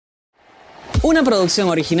Una producción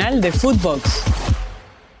original de Footbox.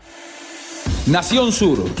 Nación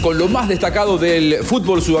Sur, con lo más destacado del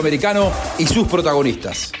fútbol sudamericano y sus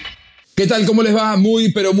protagonistas. ¿Qué tal? ¿Cómo les va?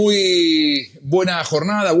 Muy, pero muy buena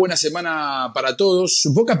jornada, buena semana para todos.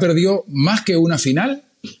 Boca perdió más que una final.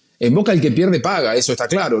 En Boca el que pierde paga, eso está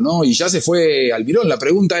claro, ¿no? Y ya se fue Almirón. La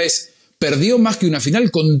pregunta es, ¿perdió más que una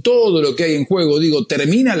final con todo lo que hay en juego? Digo,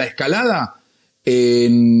 ¿termina la escalada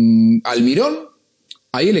en Almirón?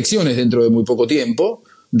 Hay elecciones dentro de muy poco tiempo.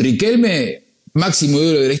 Riquelme, máximo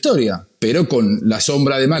ídolo de la historia, pero con la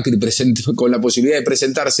sombra de Macri, con la posibilidad de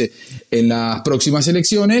presentarse en las próximas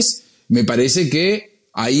elecciones, me parece que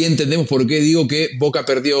ahí entendemos por qué digo que Boca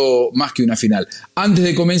perdió más que una final. Antes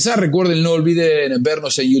de comenzar, recuerden, no olviden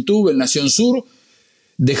vernos en YouTube, en Nación Sur,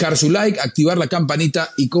 dejar su like, activar la campanita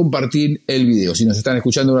y compartir el video. Si nos están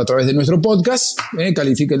escuchando a través de nuestro podcast,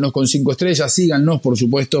 califíquennos con 5 estrellas, síganos, por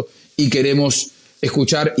supuesto, y queremos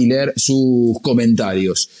escuchar y leer sus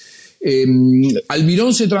comentarios.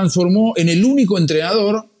 Almirón se transformó en el único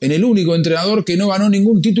entrenador que no ganó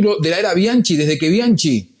ningún título de la era Bianchi desde que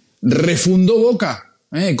Bianchi refundó Boca,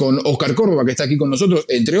 con Oscar Córdoba, que está aquí con nosotros,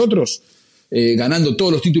 entre otros, ganando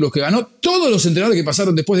todos los títulos que ganó. Todos los entrenadores que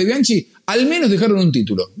pasaron después de Bianchi al menos dejaron un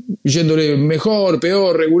título, yéndole mejor,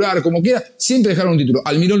 peor, regular, como quiera, siempre dejaron un título.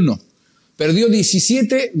 Almirón no, perdió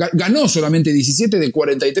 17, ganó solamente 17 de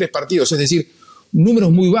 43 partidos, es decir,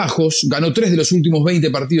 números muy bajos, ganó 3 de los últimos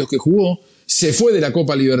 20 partidos que jugó, se fue de la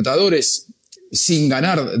Copa Libertadores sin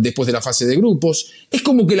ganar después de la fase de grupos. Es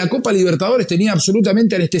como que la Copa Libertadores tenía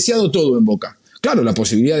absolutamente anestesiado todo en Boca. Claro, la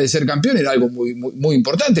posibilidad de ser campeón era algo muy, muy, muy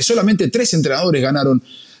importante. Solamente 3 entrenadores ganaron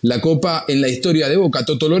la Copa en la historia de Boca: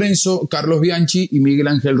 Toto Lorenzo, Carlos Bianchi y Miguel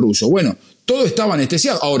Ángel Russo. Bueno, todo estaba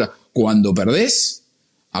anestesiado. Ahora, cuando perdés,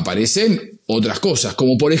 aparecen otras cosas,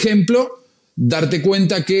 como por ejemplo, darte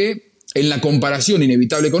cuenta que en la comparación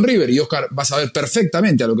inevitable con River, y Oscar va a saber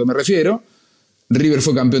perfectamente a lo que me refiero, River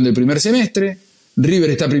fue campeón del primer semestre, River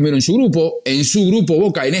está primero en su grupo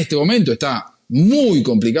Boca en este momento está muy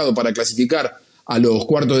complicado para clasificar a los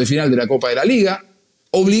cuartos de final de la Copa de la Liga,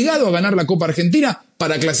 obligado a ganar la Copa Argentina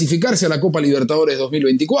para clasificarse a la Copa Libertadores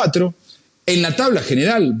 2024. En la tabla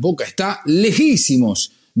general, Boca está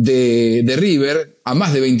lejísimos de River, a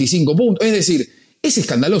más de 25 puntos, es decir, es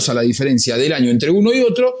escandalosa la diferencia del año entre uno y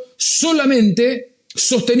otro, solamente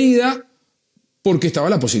sostenida porque estaba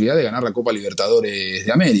la posibilidad de ganar la Copa Libertadores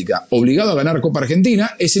de América. Obligado a ganar Copa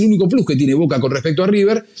Argentina, es el único plus que tiene Boca con respecto a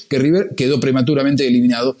River, que River quedó prematuramente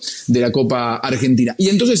eliminado de la Copa Argentina. Y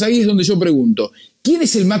entonces ahí es donde yo pregunto, ¿quién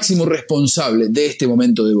es el máximo responsable de este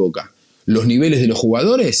momento de Boca? ¿Los niveles de los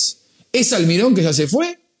jugadores? ¿Es Almirón, que ya se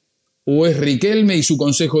fue? ¿O es Riquelme y su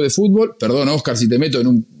consejo de fútbol? Perdón, Oscar, si te meto en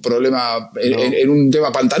un problema, en un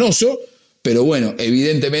tema pantanoso, pero bueno,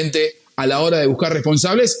 evidentemente a la hora de buscar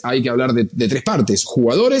responsables hay que hablar de 3 partes: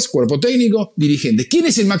 jugadores, cuerpo técnico, dirigentes. ¿Quién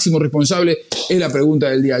es el máximo responsable? Es la pregunta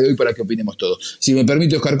del día de hoy para que opinemos todos. Si me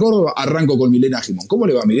permite, Oscar Córdoba, arranco con Milena Gimón. ¿Cómo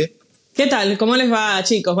le va, Milena? ¿Qué tal? ¿Cómo les va,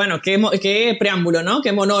 chicos? Bueno, qué preámbulo, ¿no?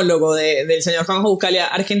 Qué monólogo del señor Juanjo Buscalia.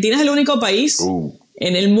 Argentina es el único país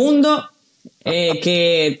en el mundo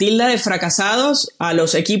que tilda de fracasados a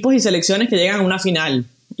los equipos y selecciones que llegan a una final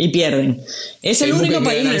y pierden. Es el único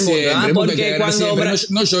país en el mundo, porque cuando...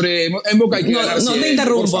 No lloré, en Boca hay que ganar siempre.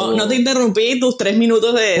 No te interrumpí tus 3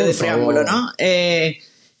 minutos de preámbulo, ¿no?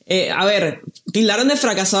 A ver, tildaron de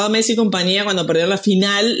fracasado a Messi y compañía cuando perdieron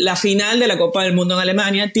la final de la Copa del Mundo en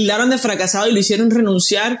Alemania. Tildaron de fracasado y lo hicieron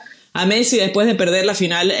renunciar a Messi después de perder la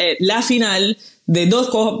final de dos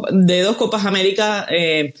Copas América,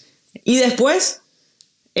 y después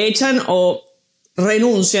echan o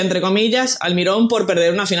renuncia, entre comillas, Almirón por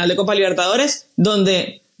perder una final de Copa Libertadores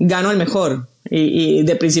donde ganó el mejor y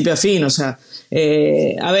de principio a fin. O sea,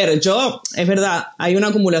 a ver, es verdad, hay una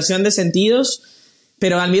acumulación de sentidos,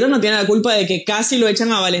 pero Almirón no tiene la culpa de que casi lo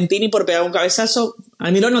echan a Valentini por pegar un cabezazo.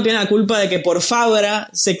 Almirón no tiene la culpa de que por Fabra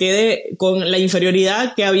se quede con la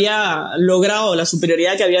inferioridad que había logrado, la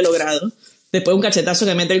superioridad que había logrado después de un cachetazo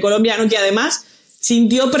que mete el colombiano, que además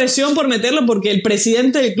sintió presión por meterlo porque el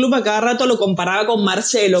presidente del club a cada rato lo comparaba con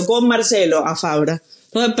Marcelo a Fabra.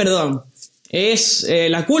 Entonces, perdón, es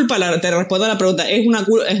la culpa, te respondo a la pregunta, es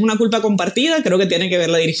una culpa compartida. Creo que tiene que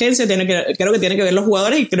ver la dirigencia, creo que tiene que ver los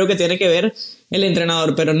jugadores y creo que tiene que ver el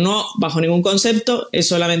entrenador, pero no bajo ningún concepto es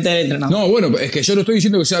solamente el entrenador. No, bueno, es que yo no estoy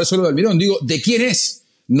diciendo que sea solo de Almirón, digo, ¿de quién es?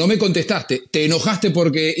 No me contestaste. Te enojaste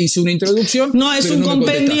porque hice una introducción. No, es un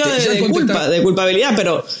compendio de culpabilidad,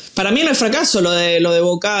 pero para mí no es fracaso lo de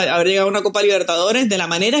Boca haber llegado a una Copa Libertadores de la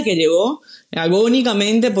manera que llegó,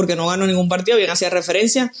 agónicamente, porque no ganó ningún partido, bien hacía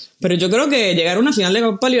referencia, pero yo creo que llegar a una final de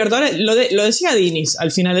Copa Libertadores, lo decía Diniz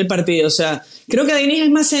al final del partido, o sea, creo que Diniz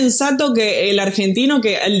es más sensato que el argentino,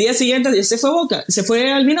 que al día siguiente se fue Boca, se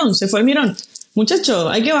fue al Mirón. Muchachos,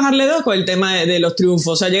 hay que bajarle dos con el tema de los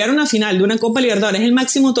triunfos. O sea, llegar a una final de una Copa Libertadores, el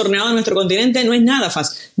máximo torneo de nuestro continente, no es nada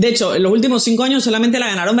fácil. De hecho, en los últimos 5 años solamente la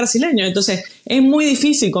ganaron brasileños. Entonces, es muy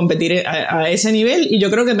difícil competir a ese nivel, y yo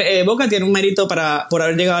creo que Boca tiene un mérito por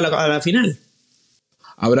haber llegado a la final.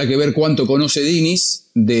 Habrá que ver cuánto conoce Diniz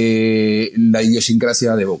de la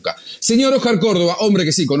idiosincrasia de Boca. Señor Oscar Córdoba, hombre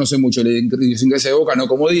que sí conoce mucho la idiosincrasia de Boca, no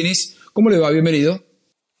como Diniz. ¿Cómo le va? Bienvenido.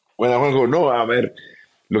 Bueno, Juanjo, no, a ver,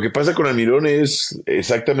 lo que pasa con Almirón es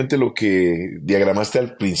exactamente lo que diagramaste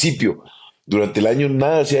al principio. Durante el año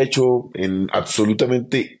nada se ha hecho en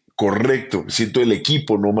absolutamente correcto. Siento el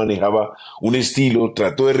equipo no manejaba un estilo,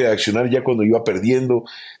 trató de reaccionar ya cuando iba perdiendo,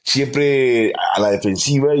 siempre a la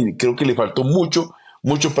defensiva, y creo que le faltó mucho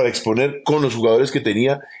para exponer con los jugadores que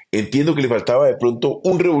tenía. Entiendo que le faltaba de pronto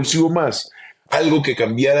un revulsivo más, algo que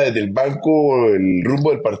cambiara desde el banco el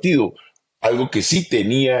rumbo del partido, algo que sí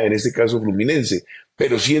tenía en este caso Fluminense,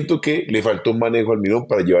 pero siento que le faltó manejo al Mirón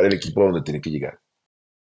para llevar el equipo a donde tenía que llegar.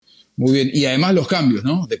 Muy bien, y además los cambios,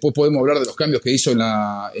 ¿no? Después podemos hablar de los cambios que hizo en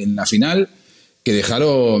la final, que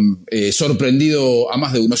dejaron sorprendido a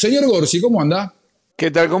más de uno. Señor Gorsi, ¿cómo anda? ¿Qué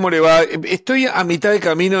tal? ¿Cómo le va? Estoy a mitad de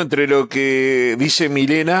camino entre lo que dice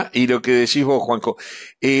Milena y lo que decís vos, Juanjo.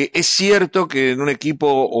 Es cierto que en un equipo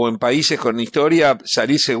o en países con historia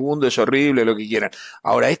salir segundo es horrible, lo que quieran.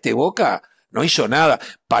 Ahora, Boca no hizo nada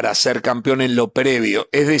para ser campeón en lo previo.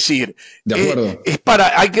 Es decir, de acuerdo.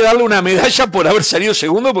 Hay que darle una medalla por haber salido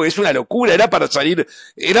segundo, porque es una locura. Era para salir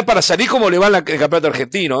como le va el campeonato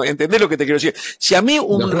argentino. ¿Entendés lo que te quiero decir? Si a mí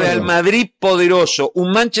un Real Madrid poderoso,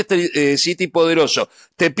 un Manchester City poderoso,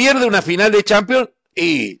 te pierde una final de Champions,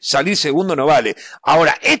 y salir segundo no vale.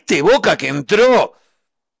 Ahora, Boca que entró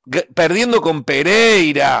perdiendo con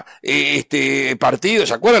Pereira, partido,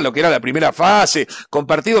 ¿se acuerdan lo que era la primera fase? Con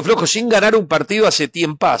partidos flojos, sin ganar un partido hace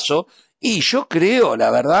tiempazo. Y yo creo, la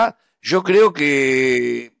verdad,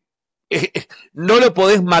 que no lo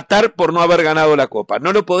podés matar por no haber ganado la Copa.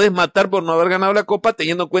 No lo podés matar por no haber ganado la Copa,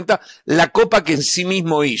 teniendo en cuenta la Copa que en sí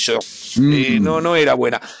mismo hizo. No era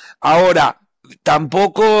buena. Ahora,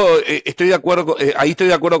 tampoco estoy de acuerdo, ahí estoy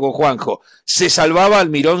de acuerdo con Juanjo. Se salvaba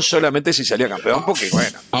Almirón solamente si salía campeón, porque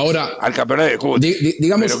bueno, ahora al campeonato de fútbol.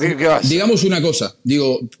 Digamos una cosa,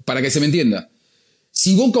 digo, para que se me entienda.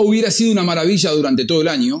 Si Boca hubiera sido una maravilla durante todo el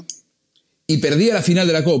año y perdía la final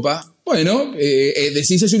de la Copa, bueno,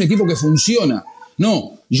 decís es un equipo que funciona.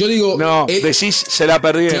 No, yo digo... No, decís se la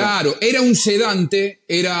perdieron. Claro, era un sedante,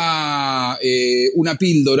 era una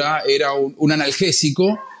píldora, era un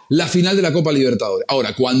analgésico, la final de la Copa Libertadores.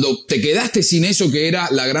 Ahora, cuando te quedaste sin eso que era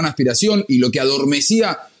la gran aspiración y lo que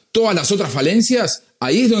adormecía todas las otras falencias,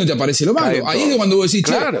 ahí es donde te aparece lo malo. Ahí es cuando vos decís,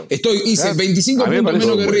 claro, hice 25 puntos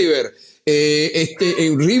menos que River.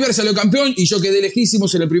 River salió campeón y yo quedé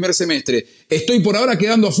lejísimos en el primer semestre. Estoy por ahora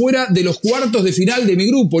quedando afuera de los cuartos de final de mi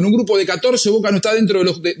grupo. En un grupo de 14, Boca no está dentro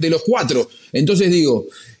de los 4. Entonces digo,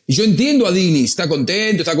 y yo entiendo a Diniz, está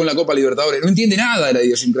contento, está con la Copa Libertadores, no entiende nada de la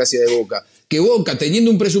idiosincrasia de Boca. Que Boca,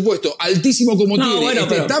 teniendo un presupuesto altísimo como tiene,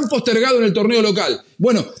 tan postergado en el torneo local,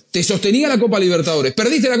 bueno, te sostenía la Copa Libertadores,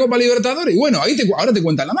 perdiste la Copa Libertadores y bueno, ahora te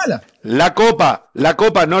cuentan la mala. La Copa,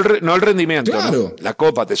 no el rendimiento. Claro. ¿No? La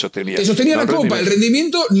Copa te sostenía. Te sostenía la Copa, el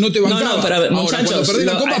rendimiento no te bancaba. No, pero ahora, muchachos, cuando perdés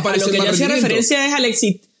la Copa aparece a lo que el yo hacía referencia es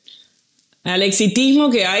al exitismo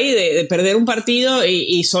que hay de perder un partido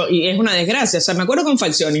y es una desgracia. O sea, me acuerdo con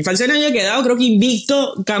Falcioni. Falcioni había quedado, creo que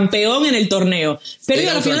invicto, campeón en el torneo.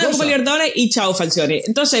 Perdió la final de la Copa Libertadores y chao, Falcioni.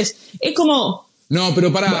 Entonces, es como... No,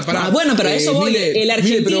 pero pará. Bueno, pero a eso voy. El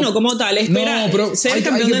argentino como tal espera ser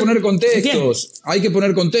campeón. Hay que poner contextos. Hay que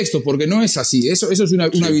poner contextos porque no es así. Eso es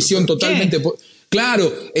una visión totalmente...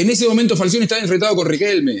 Claro, en ese momento Falcioni estaba enfrentado con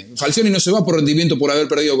Riquelme. Falcioni no se va por rendimiento por haber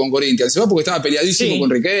perdido con Corinthians, se va porque estaba peleadísimo con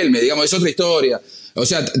Riquelme, digamos, es otra historia. O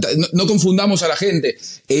sea, no confundamos a la gente.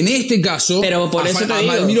 En este caso, pero por eso a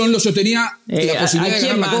Almirón lo sostenía la posibilidad de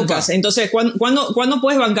ganar la Copa. Entonces, ¿cuándo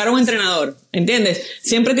puedes bancar a un entrenador? ¿Entiendes?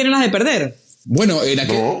 Siempre tienen las de perder. Bueno,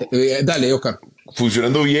 dale, Oscar.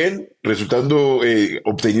 Funcionando bien, resultando,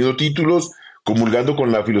 obteniendo títulos, comulgando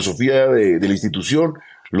con la filosofía de la institución.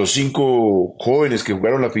 Los 5 jóvenes que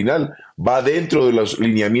jugaron la final va dentro de los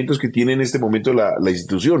lineamientos que tiene en este momento la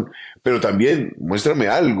institución. Pero también, muéstrame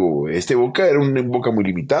algo, Boca era un Boca muy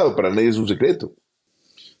limitado, para nadie es un secreto.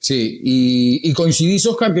 Sí, y coincidís,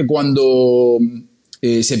 Oscar, que cuando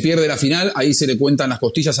se pierde la final, ahí se le cuentan las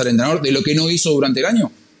costillas al entrenador de lo que no hizo durante el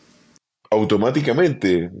año.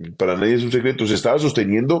 Automáticamente, para nadie es un secreto, se estaba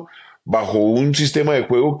sosteniendo bajo un sistema de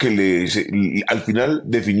juego que al final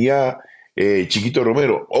definía Chiquito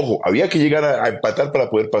Romero. Ojo, había que llegar a empatar para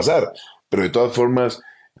poder pasar, pero de todas formas,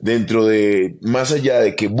 más allá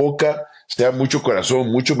de que Boca sea mucho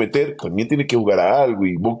corazón, mucho meter, también tiene que jugar a algo,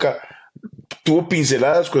 y Boca tuvo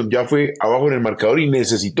pinceladas cuando ya fue abajo en el marcador y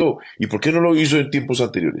necesitó. ¿Y por qué no lo hizo en tiempos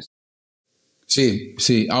anteriores? Sí,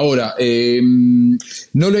 sí. Ahora,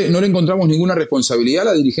 no le encontramos ninguna responsabilidad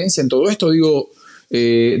a la dirigencia en todo esto. Digo,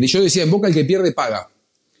 yo decía, en Boca el que pierde paga.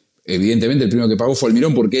 Evidentemente el primero que pagó fue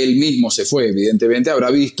Almirón porque él mismo se fue. Evidentemente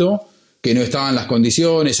habrá visto que no estaban las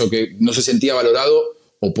condiciones o que no se sentía valorado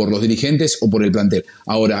o por los dirigentes o por el plantel.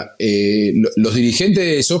 Ahora, los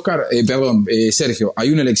dirigentes, Sergio,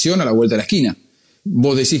 hay una elección a la vuelta de la esquina.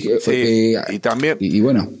 Vos decís que... Sí, y también... Y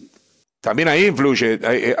bueno... También ahí influye.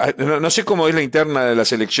 No sé cómo es la interna de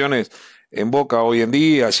las elecciones en Boca hoy en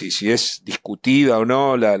día, si es discutida o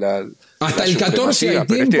no. Hasta el 14 hay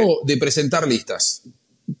tiempo de presentar listas.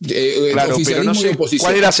 Claro, pero no sé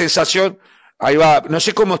cuál es la sensación. Ahí va, no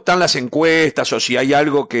sé cómo están las encuestas o si hay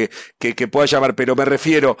algo que pueda llamar, pero me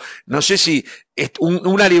refiero, no sé si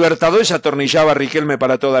una Libertadores atornillaba a Riquelme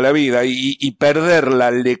para toda la vida y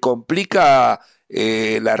perderla le complica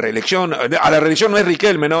la reelección. A la reelección no es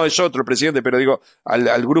Riquelme, no es otro presidente, pero digo,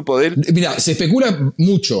 al grupo de él. Mira, se especula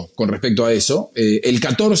mucho con respecto a eso. El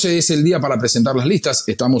 14 es el día para presentar las listas,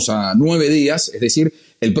 estamos a 9 días, es decir,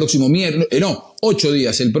 el próximo 8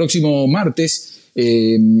 días, el próximo martes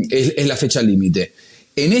es la fecha límite.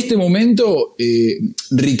 En este momento,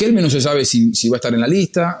 Riquelme no se sabe si va a estar en la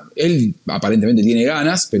lista. Él aparentemente tiene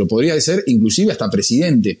ganas, pero podría ser inclusive hasta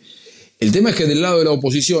presidente. El tema es que del lado de la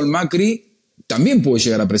oposición, Macri también puede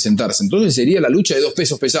llegar a presentarse. Entonces sería la lucha de dos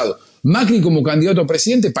pesos pesados. Macri como candidato a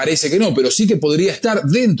presidente parece que no, pero sí que podría estar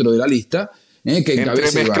dentro de la lista. Que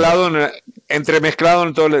entremezclado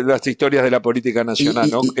en todas las historias de la política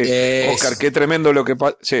nacional, ¿no? Oscar, qué tremendo lo que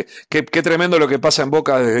qué tremendo lo que pasa en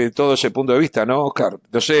Boca desde todo ese punto de vista, ¿no, Oscar?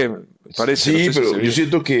 No sé, parece. Sí, no sé pero si yo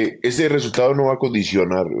siento que ese resultado no va a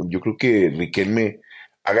condicionar. Yo creo que Riquelme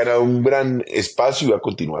ha ganado un gran espacio y va a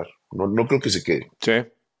continuar. No creo que se quede. Sí,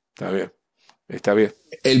 está bien. Está bien.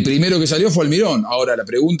 El primero que salió fue Almirón. Ahora, la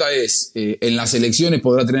pregunta es, ¿en las elecciones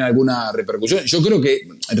podrá tener alguna repercusión? Yo creo que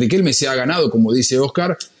Riquelme se ha ganado, como dice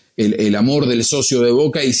Oscar, el amor del socio de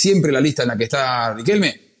Boca, y siempre la lista en la que está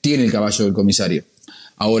Riquelme tiene el caballo del comisario.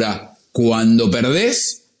 Ahora, cuando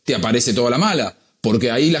perdés, te aparece toda la mala, porque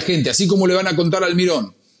ahí la gente, así como le van a contar a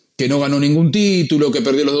Almirón que no ganó ningún título, que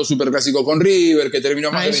perdió los 2 superclásicos con River, que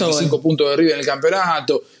terminó más de 25 puntos de River en el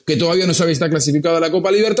campeonato, que todavía no sabe si está clasificado a la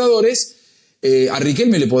Copa Libertadores, a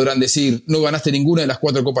Riquelme le podrán decir, no ganaste ninguna de las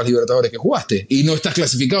 4 Copas Libertadores que jugaste y no estás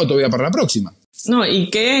clasificado todavía para la próxima. No,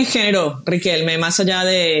 ¿y qué generó Riquelme más allá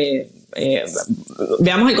de...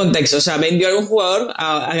 veamos el contexto, o sea, vendió a algún jugador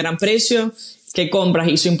a gran precio, qué compras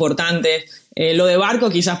hizo importantes? Lo de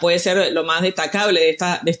Barco quizás puede ser lo más destacable de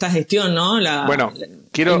esta gestión, ¿no?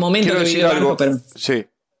 Quiero decir algo, sí.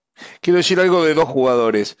 Quiero decir algo de 2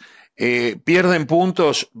 jugadores. Pierden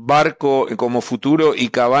puntos Barco como futuro y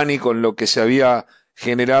Cavani con lo que se había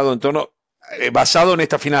generado en torno, basado en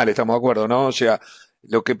esta final, estamos de acuerdo, ¿no? O sea,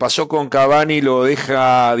 lo que pasó con Cavani lo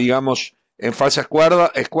deja, digamos, en falsa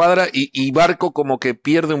escuadra y Barco como que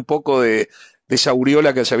pierde un poco de esa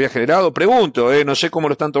aureola que se había generado. Pregunto, no sé cómo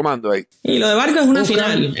lo están tomando ahí. Y lo de Barco es una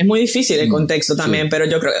final, es muy difícil el contexto también, pero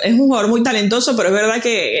yo creo que es un jugador muy talentoso, pero es verdad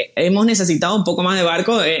que hemos necesitado un poco más de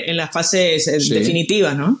Barco en las fases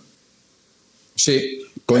definitivas, ¿no? Sí,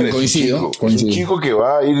 coincido. Es un chico que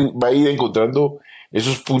va a ir encontrando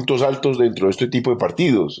esos puntos altos dentro de este tipo de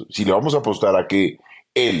partidos. Si le vamos a apostar a que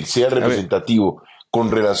él sea representativo con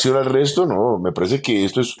relación al resto, no, me parece que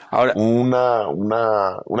esto es una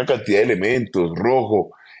cantidad de elementos.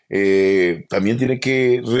 Rojo, también tiene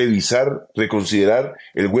que revisar, reconsiderar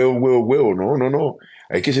el huevo, no,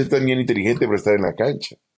 hay que ser también inteligente para estar en la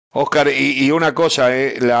cancha. Oscar, y una cosa,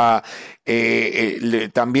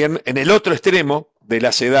 también en el otro extremo de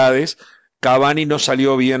las edades, Cavani no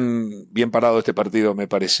salió bien parado de este partido, me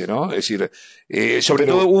parece, ¿no? Es decir, sobre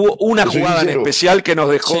todo hubo una jugada en especial que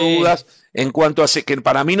nos dejó dudas en cuanto a que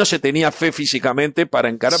para mí no se tenía fe físicamente para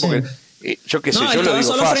encarar, porque yo qué sé, yo lo digo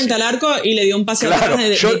solo fácil. Frente al arco y le dio un pase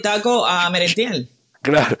de taco a Merentiel.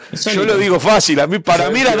 Claro, yo lo digo fácil, para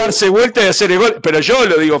mí era darse vuelta y hacer el gol, pero yo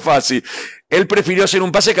lo digo fácil. Él prefirió hacer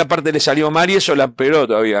un pase que aparte le salió mal y eso la empeoró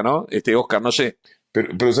todavía, ¿no? Oscar, no sé.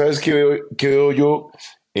 Pero ¿sabes qué veo yo?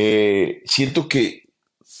 Siento que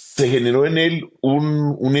se generó en él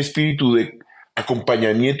un espíritu de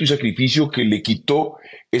acompañamiento y sacrificio que le quitó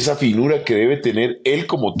esa finura que debe tener él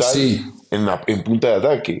como tal Sí. en punta de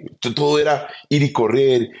ataque. Entonces, todo era ir y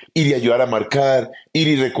correr, ir y ayudar a marcar, ir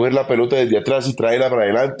y recoger la pelota desde atrás y traerla para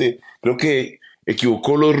adelante. Creo que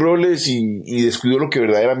equivocó los roles y descuidó lo que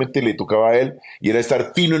verdaderamente le tocaba a él, y era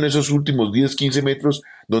estar fino en esos últimos 10, 15 metros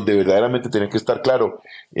donde verdaderamente tenía que estar claro.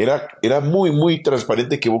 Era muy, muy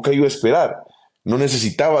transparente que Boca iba a esperar. No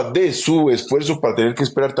necesitaba de su esfuerzo para tener que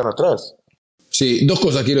esperar tan atrás. Sí, dos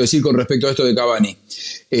cosas quiero decir con respecto a esto de Cavani.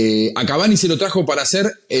 A Cavani se lo trajo para hacer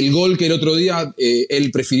el gol que el otro día él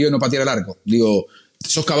prefirió no patear al arco. Digo,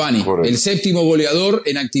 sos Cavani, Correcto. el séptimo goleador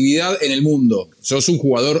en actividad en el mundo. Sos un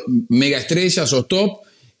jugador mega estrella, sos top,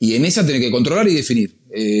 y en esa tenés que controlar y definir.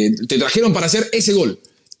 Te trajeron para hacer ese gol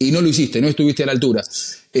y no lo hiciste, no estuviste a la altura.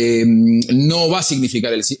 No va a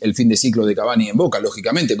significar el fin de ciclo de Cavani en Boca,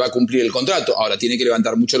 lógicamente, va a cumplir el contrato. Ahora tiene que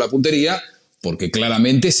levantar mucho la puntería, porque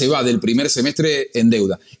claramente se va del primer semestre en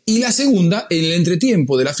deuda. Y la segunda, en el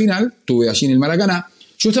entretiempo de la final, estuve allí en el Maracaná,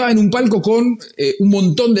 yo estaba en un palco con un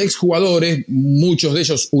montón de exjugadores, muchos de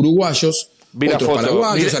ellos uruguayos, otros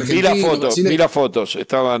paraguayos, argentinos, vi las fotos,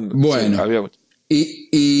 estaban... Bueno, sí, había...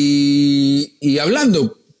 y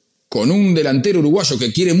hablando con un delantero uruguayo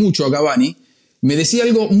que quiere mucho a Cavani, me decía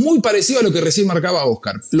algo muy parecido a lo que recién marcaba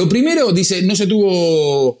Oscar. Lo primero, dice, no se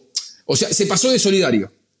tuvo... O sea, se pasó de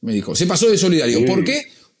solidario. Me dijo, se pasó de solidario. Sí. ¿Por qué?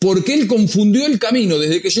 Porque él confundió el camino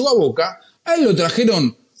desde que llegó a Boca. A él lo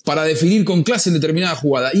trajeron para definir con clase en determinada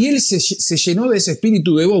jugada. Y él se llenó de ese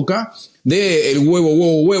espíritu de Boca, de el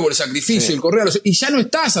huevo, el sacrificio, Sí. el correr. Y ya no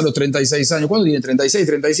estás a los 36 años. ¿Cuándo tiene? 36,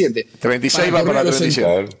 37. 36 va para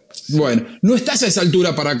 37. Bueno, no estás a esa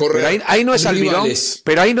altura para correr. Pero ahí no es Almirón, rivales.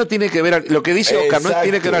 pero ahí no tiene que ver, lo que dice Oscar, ¿no Exacto.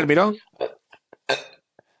 tiene que ver Almirón?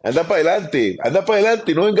 Anda para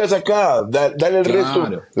adelante, no vengas acá, dale al Claro.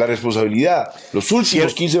 resto la responsabilidad. Los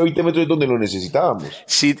últimos 15 o 20 metros es donde lo necesitábamos.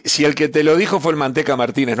 Si el que te lo dijo fue el Manteca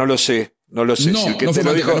Martínez, no lo sé. No, Si el que no te fue lo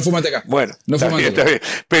Manteca, dijo... no fue Manteca. Bueno, No fue está bien, Manteca.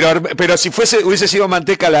 está bien. Pero si hubiese sido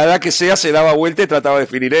Manteca, la edad que sea, se daba vuelta y trataba de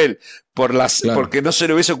definir él, Claro. porque no se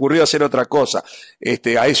le hubiese ocurrido hacer otra cosa.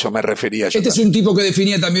 A eso me refería yo. Este es un tipo que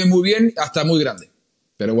definía también muy bien, hasta muy grande.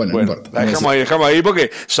 Pero bueno, no importa. La dejamos ahí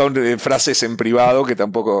porque son frases en privado que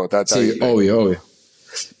tampoco está Sí, bien. obvio.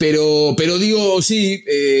 Pero digo, sí,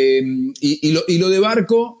 y lo de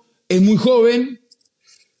Barco es muy joven,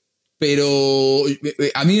 pero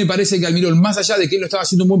a mí me parece que Almirón, más allá de que él lo estaba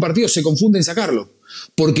haciendo un buen partido, se confunde en sacarlo.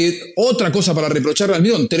 Porque otra cosa para reprocharle a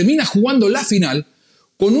Almirón, termina jugando la final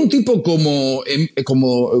con un tipo como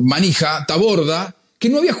Manija, Taborda, que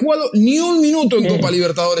no había jugado ni un minuto en Copa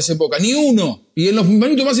Libertadores en Boca, ni uno. Y en los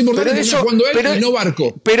minutos más importantes termina jugando él y no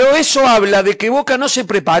Barco. Pero eso habla de que Boca no se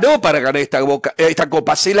preparó para ganar esta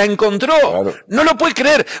Copa, se la encontró. Claro. No lo puedes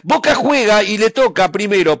creer. Boca juega y le toca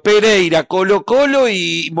primero Pereira, Colo-Colo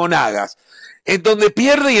y Monagas, en donde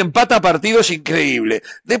pierde y empata partidos increíbles.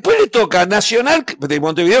 Después le toca Nacional de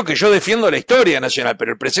Montevideo, que yo defiendo la historia Nacional,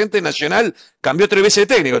 pero el presente Nacional cambió 3 veces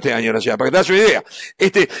de técnico este año Nacional, para que te hagas una idea.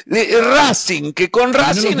 Racing, que con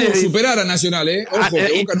Racing... No lo pudo superar a Nacional, ¿eh? Ojo,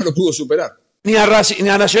 que Boca no lo pudo superar. Ni a Racing, ni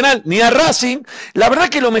a Nacional, ni a Racing. La verdad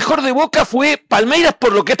que lo mejor de Boca fue Palmeiras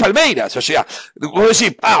por lo que es Palmeiras. O sea, vos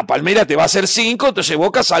decís, Palmeiras te va a hacer 5, entonces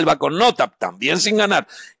Boca salva con nota, también sin ganar.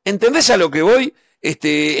 ¿Entendés a lo que voy?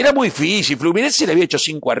 Era muy difícil. Fluminense le había hecho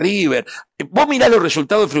 5 a River. Vos mirás los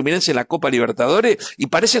resultados de Fluminense en la Copa Libertadores y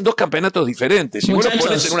parecen 2 campeonatos diferentes. Si vos lo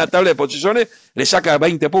pones en una tabla de posiciones, le saca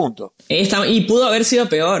 20 puntos. Y pudo haber sido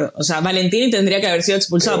peor. O sea, Valentini tendría que haber sido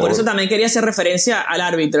expulsado. Por eso también quería hacer referencia al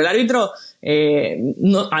árbitro. El árbitro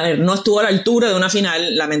no estuvo a la altura de una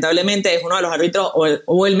final. Lamentablemente es uno de los árbitros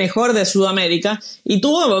o el mejor de Sudamérica. Y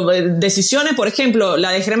tuvo decisiones, por ejemplo,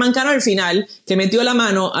 la de Germán Cano al final, que metió la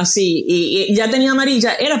mano así y ya tenía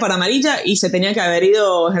amarilla. Era para amarilla y se tenía que haber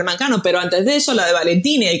ido Germán Cano. Pero antes de eso, la de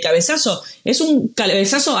Valentini, el cabezazo, es un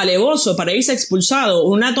cabezazo alevoso para irse expulsado.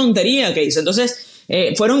 Una tontería que hizo. Entonces...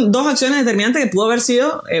 fueron 2 acciones determinantes que pudo haber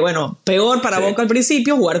sido, peor para Boca al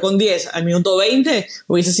principio, jugar con 10 al minuto 20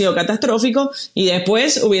 hubiese sido catastrófico, y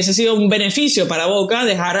después hubiese sido un beneficio para Boca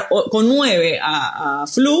dejar con 9 a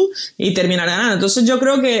Flu y terminar ganando. Entonces yo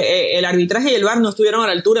creo que el arbitraje y el VAR no estuvieron a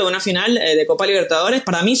la altura de una final de Copa Libertadores.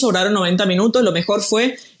 Para mí sobraron 90 minutos, lo mejor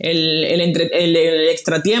fue el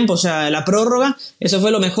extratiempo, o sea, la prórroga. Eso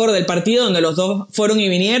fue lo mejor del partido, donde los dos fueron y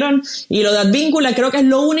vinieron. Y lo de Advíncula creo que es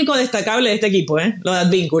lo único destacable de este equipo, lo de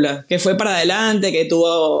Advíncula, que fue para adelante, que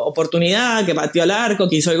tuvo oportunidad, que pateó al arco,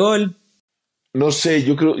 que hizo el gol. No sé,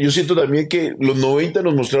 yo siento también que los 90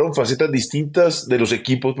 nos mostraron facetas distintas de los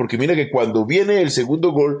equipos, porque mira que cuando viene el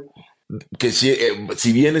segundo gol, que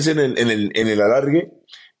si bien es en el alargue,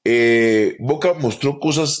 Boca mostró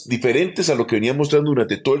cosas diferentes a lo que venía mostrando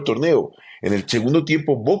durante todo el torneo. En el segundo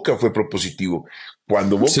tiempo, Boca fue propositivo.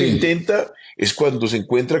 Cuando Boca intenta, es cuando se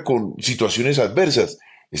encuentra con situaciones adversas.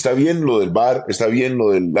 Está bien lo del VAR, está bien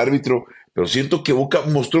lo del árbitro, pero siento que Boca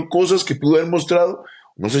mostró cosas que pudo haber mostrado.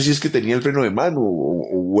 No sé si es que tenía el freno de mano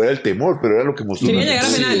o era el temor, pero era lo que mostró. Querían llegar a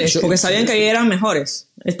penales, porque sabían que ahí eran mejores.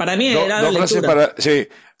 Para mí era la lectura.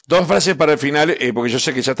 Dos frases para el final, porque yo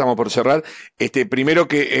sé que ya estamos por cerrar. Primero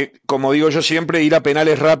que, como digo yo siempre, ir a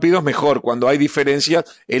penales rápidos mejor. Cuando hay diferencias,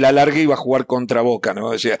 el alargue iba a jugar contra Boca, ¿no?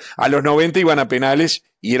 O sea, a los 90 iban a penales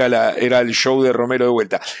y era el show de Romero de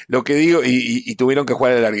vuelta. Lo que digo, y tuvieron que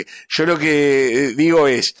jugar el alargue. Yo lo que digo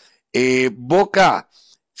es, Boca,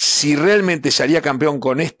 si realmente salía campeón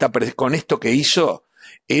con esto que hizo,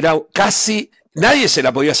 era casi... Nadie se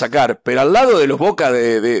la podía sacar, pero al lado de los Boca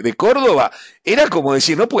de Córdoba, era como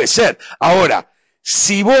decir, no puede ser. Ahora,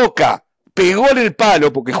 si Boca pegó en el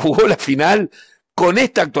palo porque jugó la final, con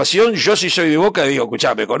esta actuación, yo si soy de Boca digo,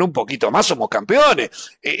 escuchame, con un poquito más somos campeones.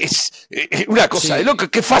 Es una cosa de loco,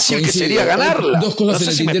 qué fácil que sería ganarla. Dos cosas no en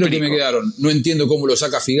el tintero que me quedaron. No entiendo cómo lo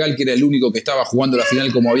saca Figal, que era el único que estaba jugando la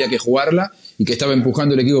final como había que jugarla y que estaba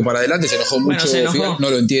empujando el equipo para adelante. Se enojó mucho Figal, no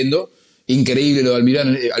lo entiendo. Increíble lo de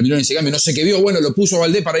Almirón en ese cambio. No sé qué vio, bueno, lo puso a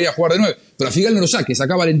Valdés para ir a jugar de 9. Pero a Figal no lo saque,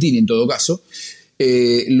 saca a Valentini en todo caso.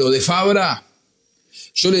 Lo de Fabra,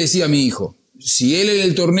 yo le decía a mi hijo, si él en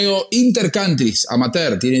el torneo Intercountries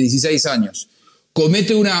amateur, tiene 16 años,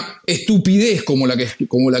 comete una estupidez como la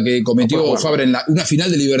que cometió Fabra en una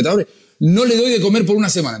final de Libertadores, no le doy de comer por una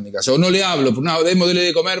semana en mi caso. O no le hablo, démosle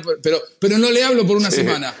de comer, pero no le hablo por una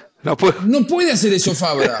semana. No puede hacer eso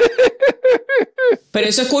Fabra. Pero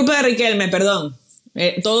eso es culpa de Riquelme, perdón.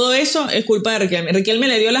 Todo eso es culpa de Riquelme. Riquelme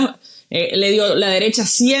le dio la derecha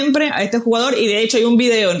siempre a este jugador, y de hecho hay un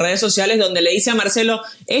video en redes sociales donde le dice a Marcelo,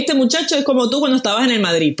 este muchacho es como tú cuando estabas en el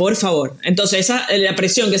Madrid, por favor. Entonces la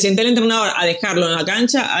presión que siente el entrenador a dejarlo en la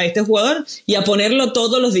cancha a este jugador y a ponerlo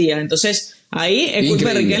todos los días. Entonces ahí es culpa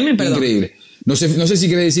de Riquelme, perdón. Increíble. No sé si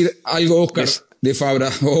querés decir algo, Oscar, de Fabra.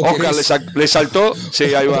 Oscar le saltó, sí,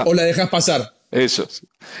 ahí va. O la dejás pasar. Eso.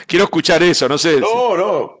 Quiero escuchar eso, no sé.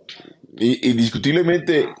 No.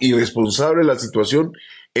 Indiscutiblemente irresponsable la situación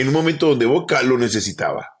en un momento donde Boca lo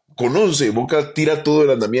necesitaba. Con 11, Boca tira todo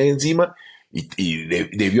el andamiaje encima y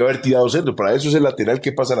debió haber tirado centro. Para eso es el lateral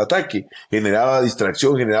que pasa al ataque. Generaba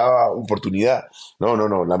distracción, generaba oportunidad. No.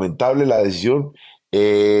 Lamentable la decisión.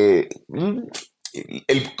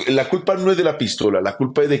 La culpa no es de la pistola, la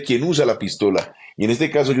culpa es de quien usa la pistola. Y en este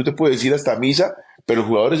caso yo te puedo decir hasta misa, pero el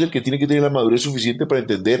jugador es el que tiene que tener la madurez suficiente para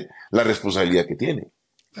entender la responsabilidad que tiene.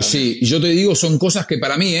 Sí, yo te digo, son cosas que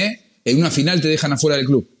para mí, en una final te dejan afuera del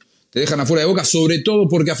club. Te dejan afuera de Boca, sobre todo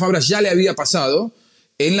porque a Fabra ya le había pasado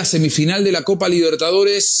en la semifinal de la Copa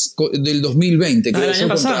Libertadores del 2020, creo yo,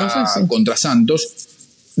 contra Santos.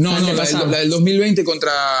 La del 2020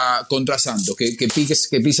 contra Santos,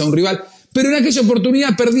 que pisa un rival. Pero en aquella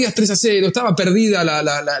oportunidad perdías 3-0, estaba perdida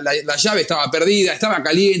la llave, estaba perdida, estaba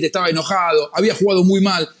caliente, estaba enojado, había jugado muy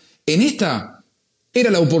mal. En esta era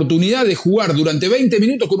la oportunidad de jugar durante 20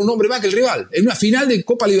 minutos con un hombre más que el rival, en una final de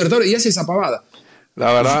Copa Libertadores, y hace esa pavada.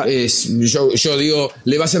 La verdad. Yo digo,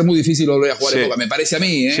 le va a ser muy difícil volver a jugar en Boca, me parece a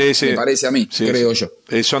mí, me parece a mí, creo yo.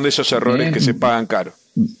 Son de esos errores que se pagan caro.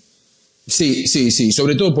 Sí,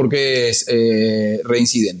 sobre todo porque es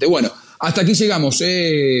reincidente. Bueno, hasta aquí llegamos,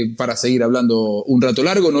 para seguir hablando un rato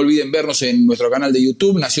largo. No olviden vernos en nuestro canal de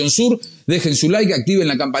YouTube, Nación Sur. Dejen su like, activen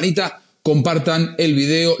la campanita, compartan el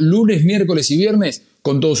video lunes, miércoles y viernes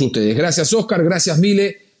con todos ustedes. Gracias, Oscar, gracias,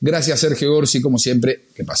 Mile, gracias, Sergio Gorsi, como siempre,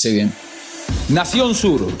 que pasé bien. Nación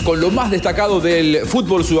Sur, con lo más destacado del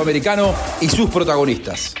fútbol sudamericano y sus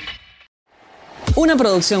protagonistas. Una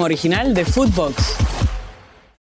producción original de Footbox.